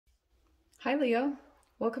Hi Leo,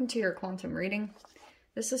 welcome to your quantum reading.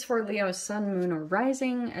 This is for Leo's sun, moon, or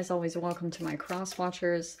rising. As always, welcome to my cross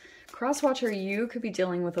watchers. Cross watcher, you could be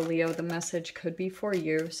dealing with a Leo. The message could be for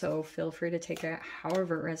you, so feel free to take it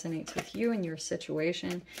however it resonates with you and your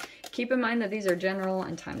situation. Keep in mind that these are general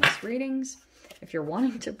and timeless readings. If you're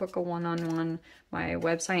wanting to book a one-on-one, my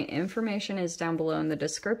website information is down below in the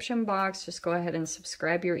description box. Just go ahead and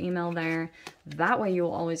subscribe your email there. That way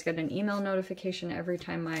you'll always get an email notification every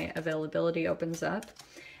time my availability opens up.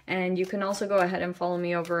 And you can also go ahead and follow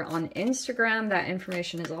me over on Instagram. That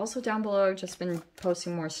information is also down below. I've just been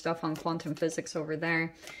posting more stuff on quantum physics over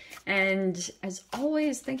there. And as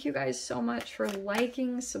always, thank you guys so much for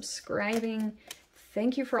liking, subscribing.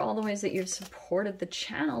 Thank you for all the ways that you've supported the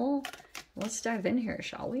channel. Let's dive in here,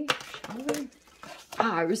 shall we?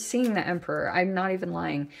 I was seeing the Emperor. I'm not even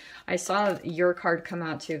lying. I saw your card come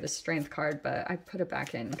out too, the Strength card, but I put it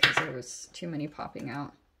back in because there was too many popping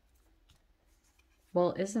out.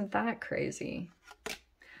 Well, isn't that crazy?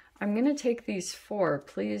 I'm going to take these four.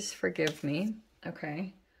 Please forgive me.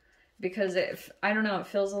 Okay. Because I don't know, it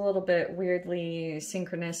feels a little bit weirdly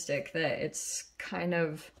synchronistic that it's kind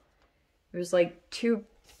of, it was like two,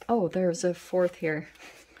 oh, there's a fourth here.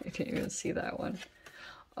 I didn't even see that one.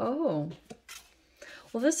 Oh.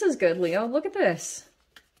 Well, this is good, Leo. Look at this.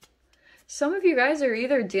 Some of you guys are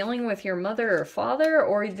either dealing with your mother or father,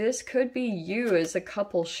 or this could be you as a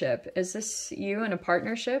coupleship. Is this you in a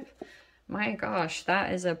partnership? My gosh,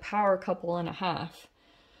 that is a power couple and a half.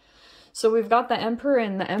 So we've got the Emperor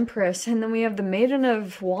and the Empress, and then we have the Maiden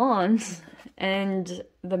of Wands and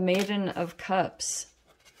the Maiden of Cups.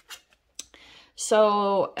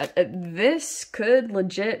 So this could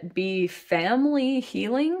legit be family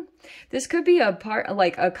healing. This could be a part,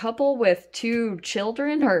 like a couple with two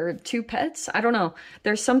children or two pets. I don't know.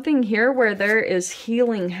 There's something here where there is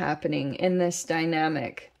healing happening in this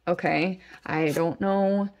dynamic. Okay. I don't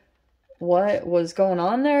know what was going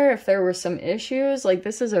on there. If there were some issues, like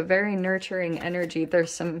this is a very nurturing energy.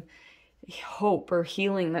 There's some hope or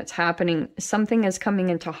healing that's happening. Something is coming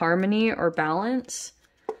into harmony or balance.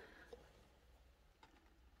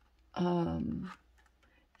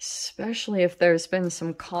 Especially if there's been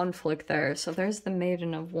some conflict there. So there's the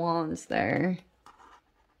Maiden of Wands there.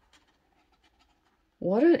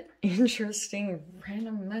 What an interesting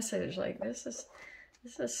random message. Like this is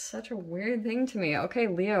such a weird thing to me. Okay,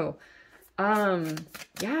 Leo.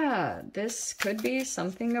 Yeah, this could be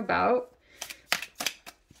something about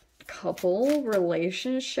couple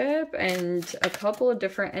relationship and a couple of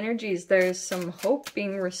different energies. There's some hope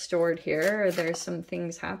being restored here. There's some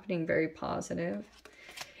things happening very positive.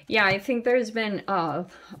 Yeah, I think there's been,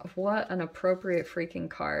 what an appropriate freaking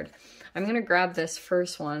card. I'm going to grab this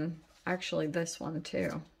first one. Actually, this one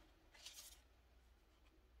too.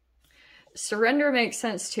 Surrender makes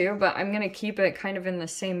sense too, but I'm going to keep it kind of in the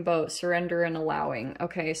same boat. Surrender and allowing.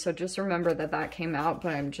 Okay, so just remember that that came out,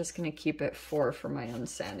 but I'm just going to keep it for my own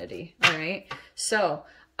sanity. All right. So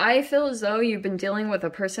I feel as though you've been dealing with a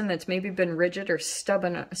person that's maybe been rigid or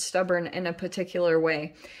stubborn in a particular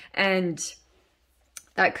way. And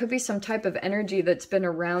that could be some type of energy that's been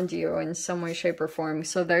around you in some way, shape, or form.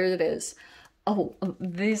 So there it is. Oh,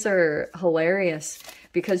 these are hilarious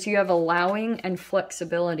because you have allowing and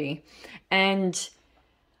flexibility. And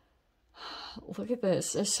look at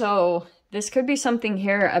this. So this could be something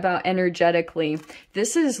here about energetically.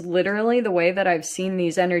 This is literally the way that I've seen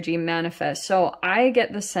these energy manifest. So I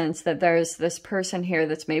get the sense that there's this person here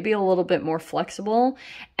that's maybe a little bit more flexible.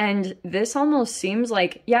 And this almost seems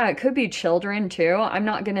like, yeah, it could be children too. I'm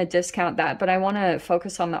not going to discount that, but I want to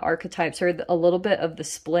focus on the archetypes or a little bit of the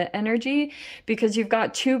split energy because you've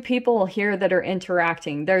got two people here that are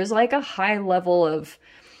interacting. There's like a high level of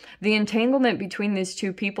the entanglement between these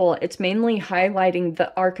two people. It's mainly highlighting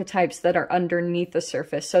the archetypes that are underneath the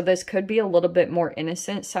surface. So this could be a little bit more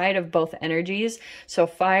innocent side of both energies. So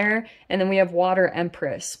fire, and then we have water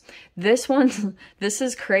Empress. This one, this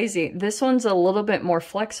is crazy. This one's a little bit more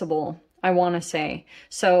flexible, I want to say.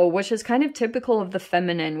 So, which is kind of typical of the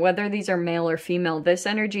feminine, whether these are male or female. This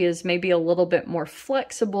energy is maybe a little bit more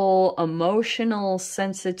flexible, emotional,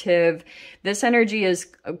 sensitive. This energy is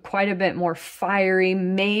quite a bit more fiery,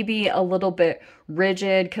 maybe a little bit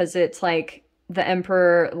rigid because it's like the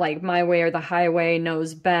Emperor, like my way or the highway,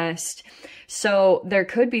 knows best. So there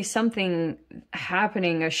could be something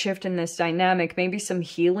happening, a shift in this dynamic, maybe some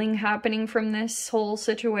healing happening from this whole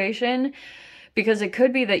situation. Because it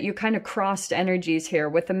could be that you kind of crossed energies here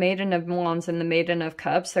with the Maiden of Wands and the Maiden of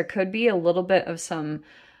Cups. There could be a little bit of some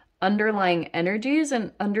underlying energies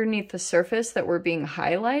and underneath the surface that were being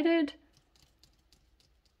highlighted.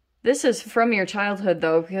 This is from your childhood,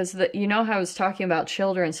 though, because you know how I was talking about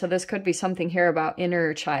children, so this could be something here about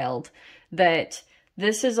inner child, that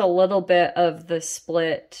this is a little bit of the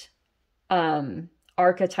split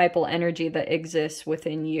archetypal energy that exists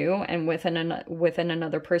within you and within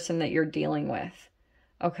another person that you're dealing with,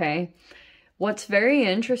 okay? What's very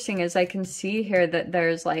interesting is I can see here that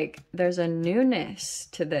there's a newness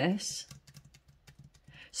to this.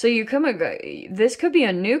 So this could be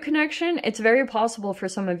a new connection. It's very possible for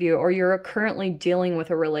some of you, or you're currently dealing with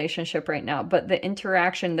a relationship right now, but the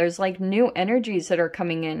interaction, there's like new energies that are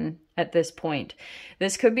coming in at this point.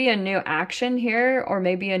 This could be a new action here, or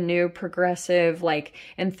maybe a new progressive like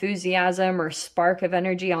enthusiasm or spark of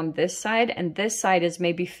energy on this side. And this side is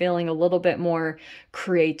maybe feeling a little bit more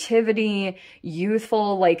creativity,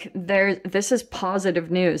 youthful, like this is positive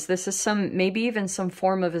news. This is maybe even some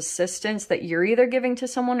form of assistance that you're either giving to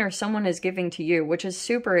someone or someone is giving to you, which is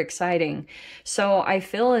super exciting. So I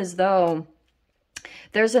feel as though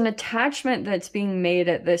there's an attachment that's being made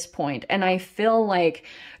at this point. And I feel like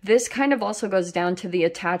this kind of also goes down to the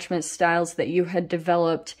attachment styles that you had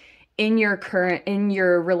developed in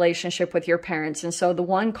your relationship with your parents. And so the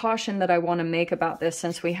one caution that I want to make about this,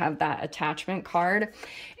 since we have that attachment card,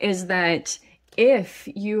 is that if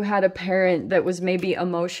you had a parent that was maybe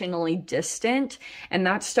emotionally distant and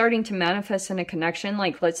that's starting to manifest in a connection,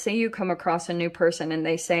 like let's say you come across a new person and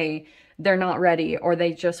they say they're not ready or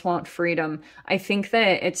they just want freedom, I think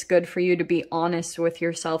that it's good for you to be honest with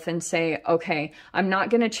yourself and say, okay, I'm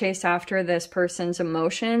not going to chase after this person's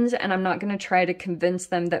emotions and I'm not going to try to convince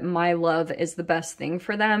them that my love is the best thing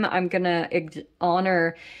for them. I'm going to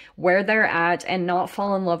honor where they're at and not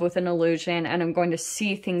fall in love with an illusion, and I'm going to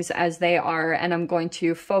see things as they are, and I'm going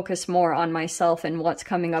to focus more on myself and what's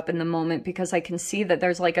coming up in the moment, because I can see that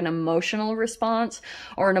there's like an emotional response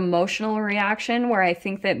or an emotional reaction where I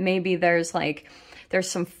think that maybe there's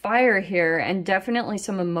some fire here and definitely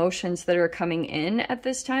some emotions that are coming in at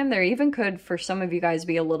this time. There even could, for some of you guys,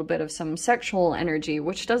 be a little bit of some sexual energy,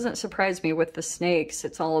 which doesn't surprise me with the snakes.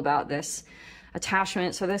 It's all about this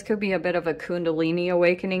attachment. So this could be a bit of a Kundalini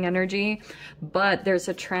awakening energy, but there's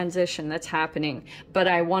a transition that's happening. But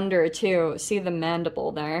I wonder too, see the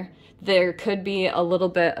mandible there? There could be a little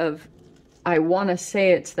bit of, I want to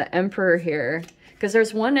say it's the Emperor here, because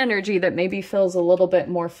there's one energy that maybe feels a little bit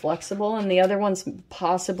more flexible and the other one's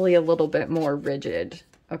possibly a little bit more rigid,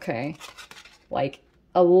 okay? Like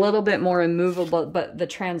a little bit more immovable, but the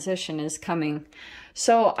transition is coming.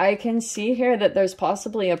 So I can see here that there's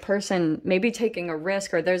possibly a person maybe taking a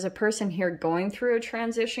risk, or there's a person here going through a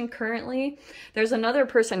transition currently. There's another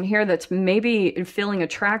person here that's maybe feeling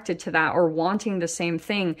attracted to that or wanting the same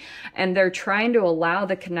thing, and they're trying to allow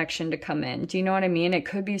the connection to come in. Do you know what I mean? It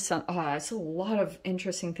could be it's a lot of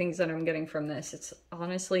interesting things that I'm getting from this. It's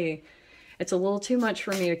honestly, it's a little too much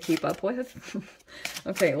for me to keep up with.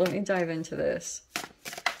 Okay, let me dive into this.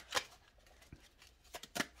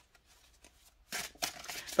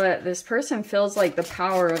 But this person feels like the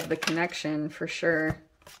power of the connection for sure.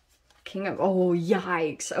 Oh,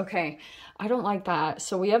 yikes. Okay, I don't like that.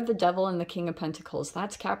 So we have the Devil and the King of Pentacles.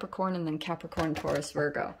 That's Capricorn, and then Capricorn, Taurus,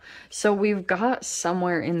 Virgo. So we've got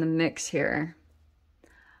somewhere in the mix here.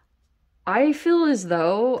 I feel as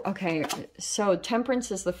though, okay, so Temperance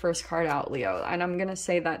is the first card out, Leo, and I'm going to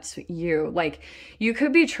say that's you. Like, you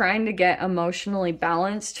could be trying to get emotionally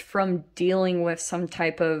balanced from dealing with some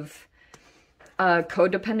type of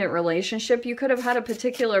codependent relationship. You could have had a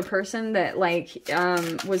particular person that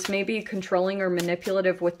was maybe controlling or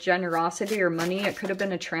manipulative with generosity or money. It could have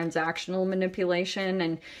been a transactional manipulation,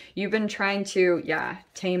 and you've been trying to,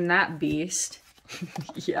 tame that beast.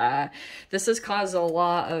 Yeah, this has caused a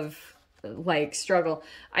lot of struggle.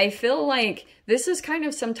 I feel like this is kind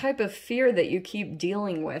of some type of fear that you keep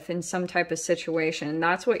dealing with in some type of situation.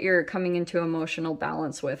 That's what you're coming into emotional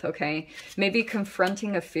balance with, okay? Maybe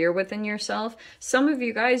confronting a fear within yourself. Some of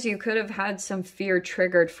you guys, you could have had some fear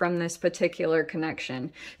triggered from this particular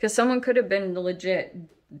connection, because someone could have been legit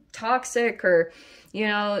toxic, or, you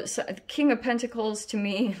know, King of Pentacles to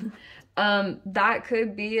me, that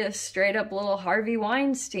could be a straight up little Harvey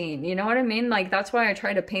Weinstein. You know what I mean? Like, that's why I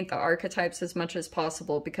try to paint the archetypes as much as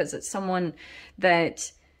possible, because it's someone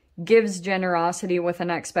that gives generosity with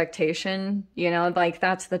an expectation, you know, like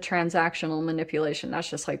that's the transactional manipulation. That's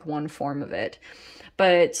just like one form of it.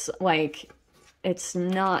 But it's like, it's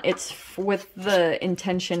not, it's with the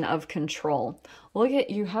intention of control. Look at,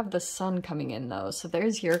 you have the Sun coming in though, so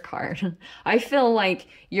there's your card. I feel like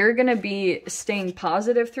you're going to be staying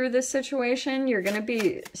positive through this situation. You're going to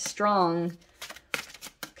be strong.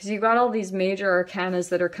 because you got all these major arcanas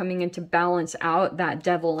that are coming in to balance out that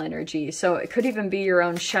devil energy. So it could even be your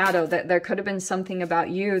own shadow, that there could have been something about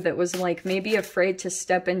you that was like maybe afraid to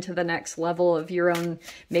step into the next level of your own,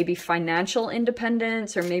 maybe financial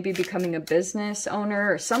independence, or maybe becoming a business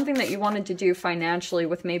owner, or something that you wanted to do financially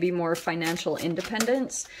with maybe more financial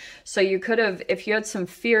independence. So you could have, if you had some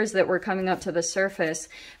fears that were coming up to the surface,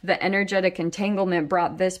 the energetic entanglement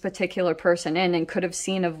brought this particular person in and could have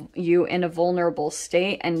seen you in a vulnerable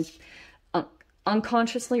state and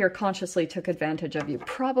unconsciously or consciously took advantage of you.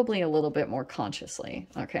 Probably a little bit more consciously,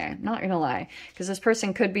 okay? Not gonna lie, because this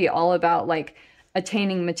person could be all about like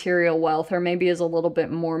attaining material wealth, or maybe is a little bit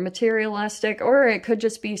more materialistic, or it could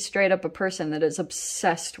just be straight up a person that is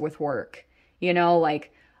obsessed with work, you know,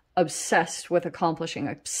 like obsessed with accomplishing,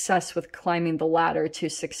 obsessed with climbing the ladder to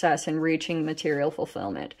success and reaching material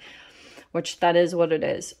fulfillment, which that is what it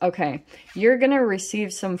is. Okay, you're going to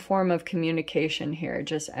receive some form of communication here,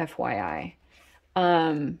 just FYI.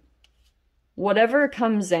 Whatever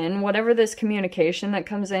comes in, whatever this communication that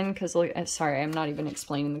comes in, because, sorry, I'm not even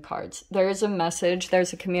explaining the cards. There is a message,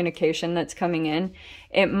 there's a communication that's coming in.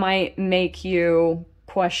 It might make you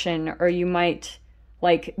question, or you might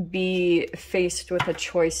like be faced with a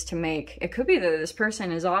choice to make. It could be that this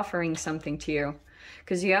person is offering something to you,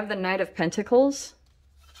 because you have the Knight of Pentacles.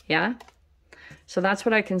 Yeah. So that's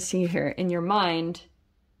what I can see here in your mind,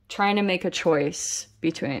 trying to make a choice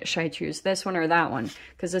between, should I choose this one or that one?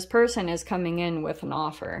 Because this person is coming in with an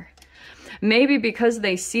offer. Maybe because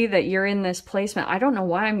they see that you're in this placement. I don't know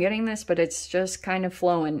why I'm getting this, but it's just kind of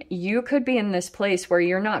flowing. You could be in this place where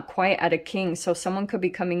you're not quite at a king. So someone could be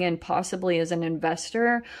coming in possibly as an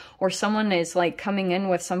investor, or someone is like coming in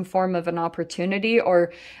with some form of an opportunity,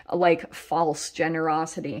 or like false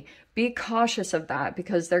generosity. Be cautious of that,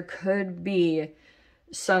 because there could be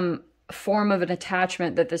some form of an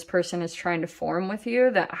attachment that this person is trying to form with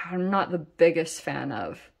you that I'm not the biggest fan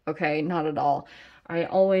of. Okay, not at all. I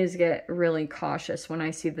always get really cautious when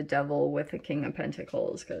I see the devil with the King of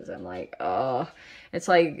Pentacles, because I'm like, oh, it's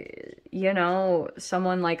like, you know,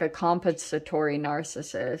 someone like a compensatory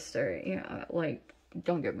narcissist, or, you know, like,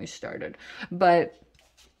 don't get me started. But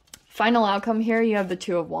final outcome here, you have the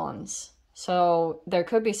Two of Wands. So there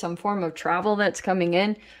could be some form of travel that's coming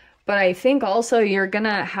in, but I think also you're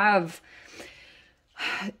gonna have,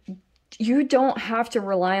 you don't have to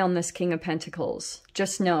rely on this King of Pentacles.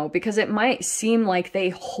 Just know, because it might seem like they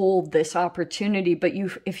hold this opportunity, but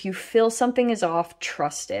if you feel something is off,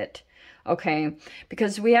 trust it. Okay?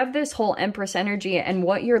 Because we have this whole Empress energy, and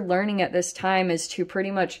what you're learning at this time is to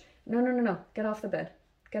pretty much, no, get off the bed.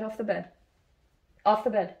 Get off the bed. Off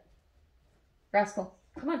the bed. Rascal,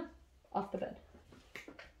 come on. Off the bed.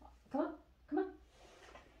 Come on.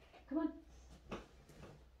 Come on.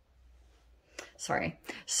 Sorry.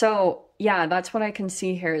 So yeah, that's what I can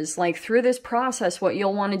see here is like through this process, what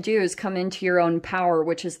you'll want to do is come into your own power,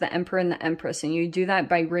 which is the Emperor and the Empress. And you do that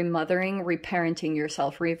by remothering, reparenting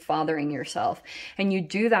yourself, refathering yourself. And you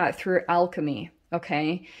do that through alchemy.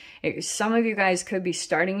 Okay. Some of you guys could be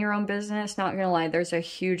starting your own business. Not gonna lie, there's a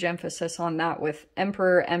huge emphasis on that with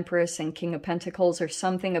Emperor, Empress, and King of Pentacles, or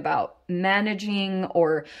something about managing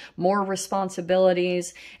or more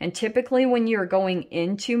responsibilities. And typically when you're going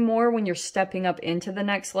into more, when you're stepping up into the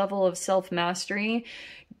next level of self-mastery,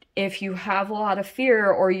 if you have a lot of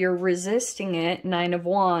fear or you're resisting it, Nine of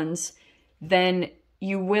Wands, then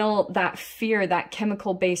you will, that fear, that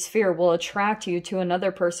chemical-based fear will attract you to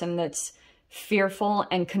another person that's fearful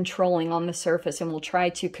and controlling on the surface, and will try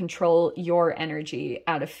to control your energy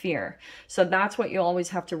out of fear. So that's what you always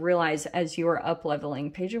have to realize as you're up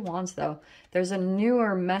leveling. Page of Wands though, there's a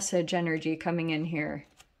newer message energy coming in here.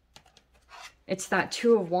 It's that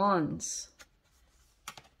Two of Wands.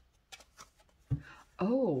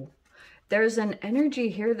 Oh, there's an energy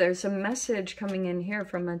here. There's a message coming in here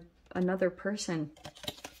from another person.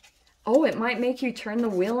 Oh, it might make you turn the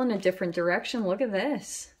wheel in a different direction. Look at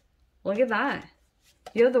this. Look at that.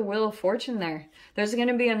 You have the Wheel of Fortune there. There's going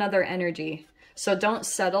to be another energy. So don't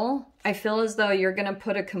settle. I feel as though you're going to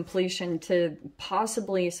put a completion to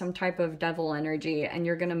possibly some type of devil energy, and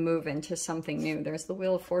you're going to move into something new. There's the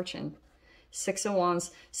Wheel of Fortune. Six of Wands.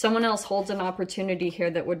 Someone else holds an opportunity here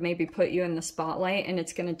that would maybe put you in the spotlight, and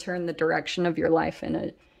it's going to turn the direction of your life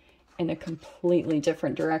in a completely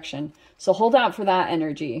different direction. So hold out for that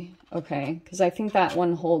energy, okay? Because I think that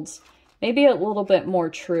one holds maybe a little bit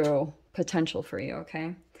more true potential for you,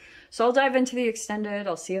 okay? So I'll dive into the extended.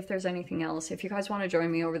 I'll see if there's anything else. If you guys want to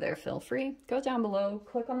join me over there, feel free. Go down below,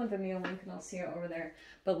 click on the Vimeo link, and I'll see you over there.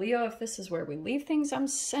 But Leo, if this is where we leave things, I'm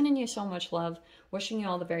sending you so much love, wishing you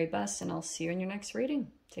all the very best, and I'll see you in your next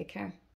reading. Take care.